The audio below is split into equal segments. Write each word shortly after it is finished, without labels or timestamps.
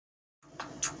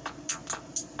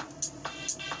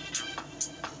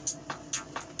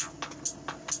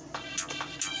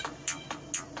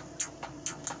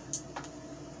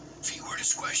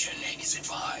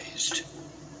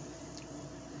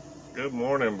Good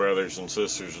morning, brothers and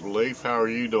sisters. Leaf, how are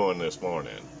you doing this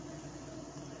morning?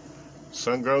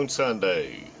 Sun-grown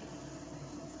Sunday.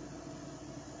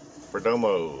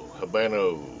 Perdomo,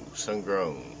 Habano,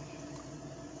 sun-grown.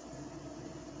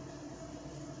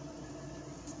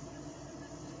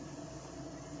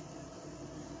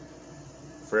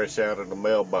 Fresh out of the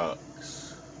mailbox.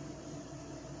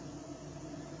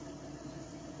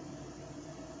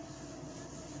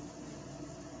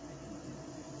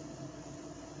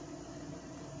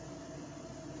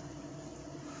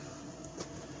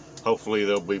 Hopefully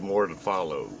there'll be more to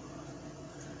follow.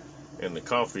 And the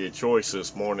coffee of choice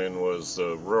this morning was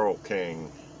the Rural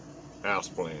King house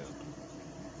blend.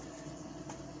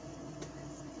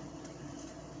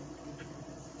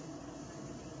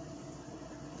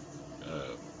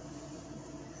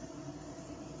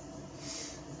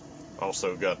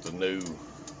 Also got the new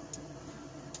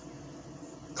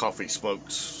Coffee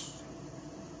Smokes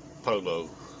Polo.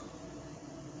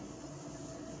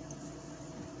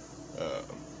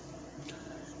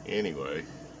 Anyway,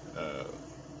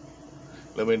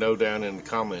 let me know down in the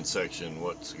comment section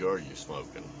what cigar you're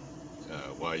smoking.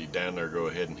 While you're down there, go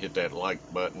ahead and hit that like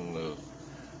button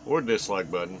or dislike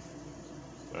button.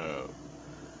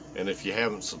 And if you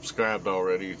haven't subscribed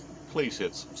already, please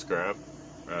hit subscribe.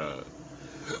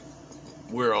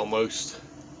 We're almost,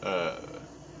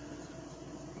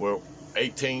 we're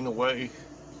 18 away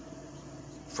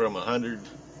from 100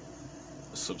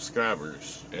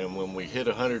 subscribers, and when we hit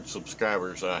 100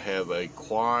 subscribers, I have a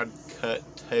quad cut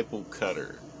table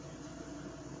cutter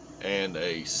and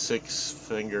a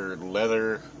 6-finger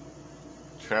leather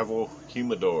travel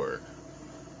humidor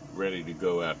ready to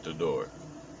go out the door.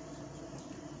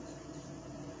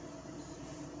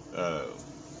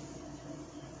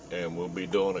 And we'll be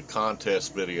doing a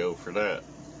contest video for that.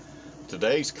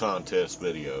 Today's contest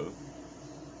video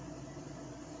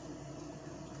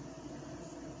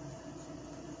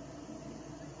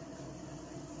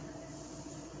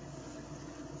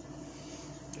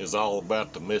is all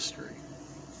about the mystery.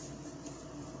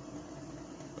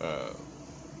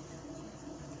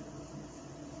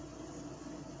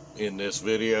 In this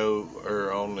video,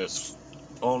 or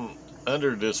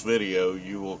under this video,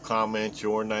 you will comment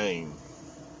your name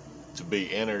to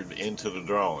be entered into the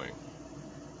drawing.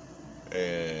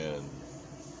 And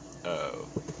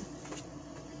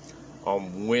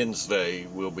on Wednesday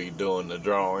we'll be doing the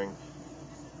drawing,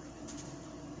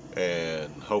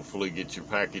 and hopefully get your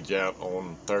package out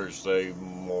on Thursday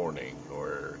morning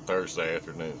or Thursday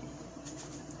afternoon.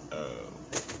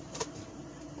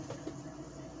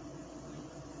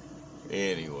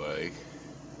 Anyway,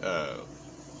 I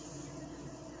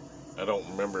don't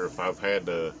remember if I've had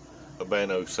the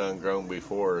Habano sun-grown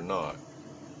before or not.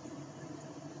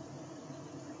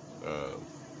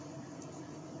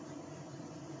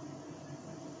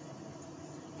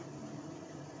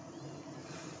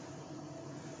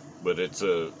 But it's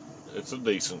a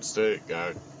decent stick.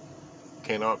 I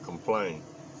cannot complain.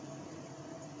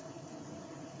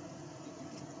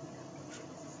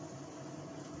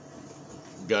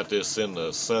 Got this in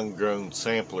the sun-grown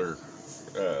sampler,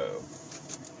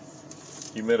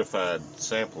 humidified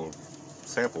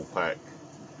sample pack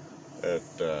at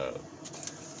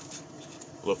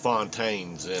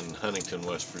LaFontaine's in Huntington,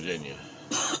 West Virginia.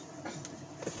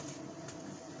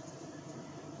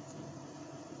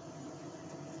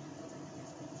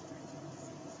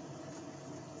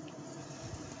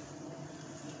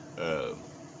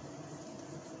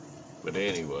 But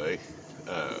anyway,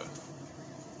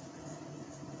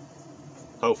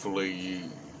 hopefully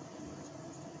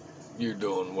you're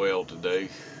doing well today.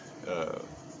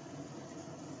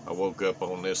 I woke up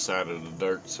on this side of the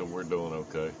dirt, so we're doing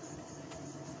okay.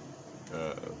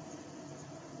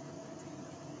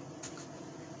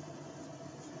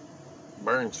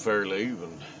 Burns fairly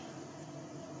even,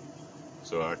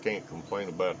 so I can't complain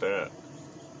about that.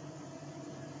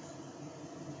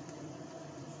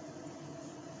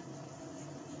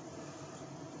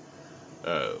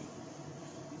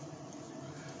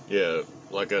 Yeah,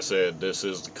 like I said, this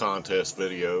is the contest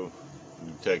video.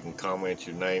 You can comment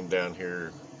your name down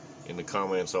here in the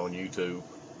comments on YouTube.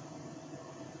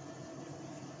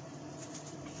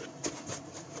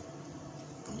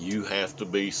 You have to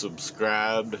be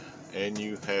subscribed, and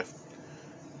you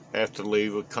have to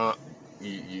leave a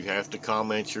you have to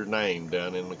comment your name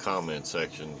down in the comment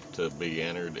section to be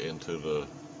entered into the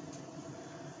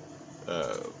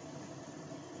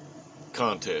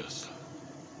contest.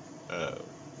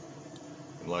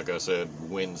 Like I said,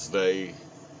 Wednesday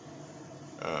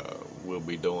we'll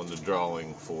be doing the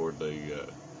drawing for the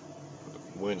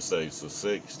Wednesday's the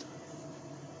 6th.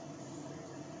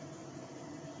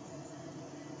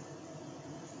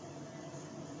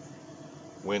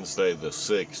 Wednesday the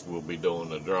 6th, we'll be doing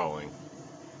the drawing.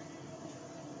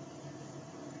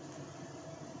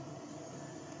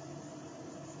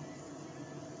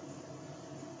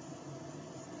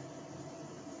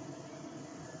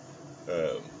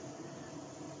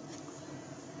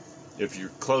 If you're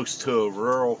close to a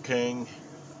Rural King,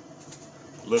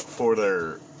 look for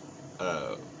their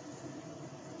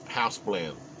house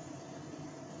blend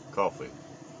coffee.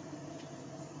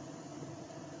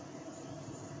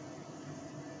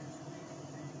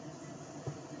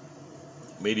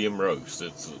 Medium roast.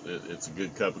 It's a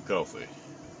good cup of coffee.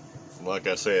 Like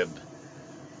I said,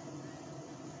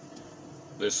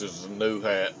 this is a new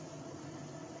hat.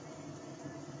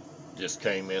 Just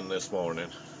came in this morning,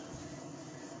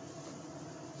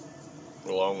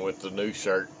 along with the new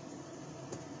shirt.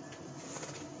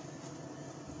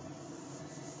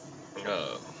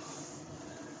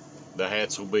 The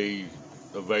hats will be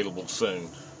available soon.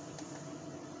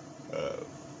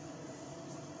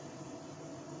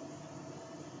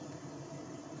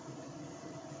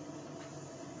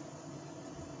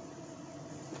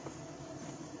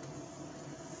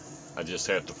 I just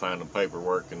have to find the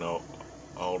paperwork and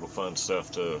all the fun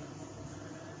stuff to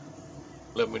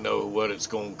let me know what it's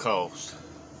going to cost.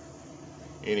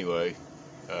 Anyway,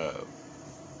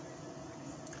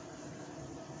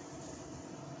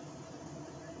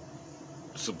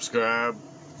 subscribe,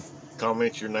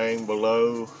 comment your name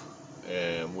below,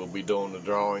 and we'll be doing the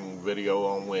drawing video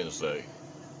on Wednesday.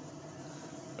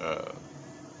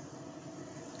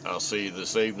 I'll see you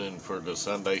this evening for the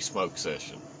Sunday smoke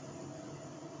session.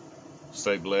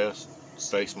 Stay blessed,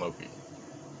 stay smoky.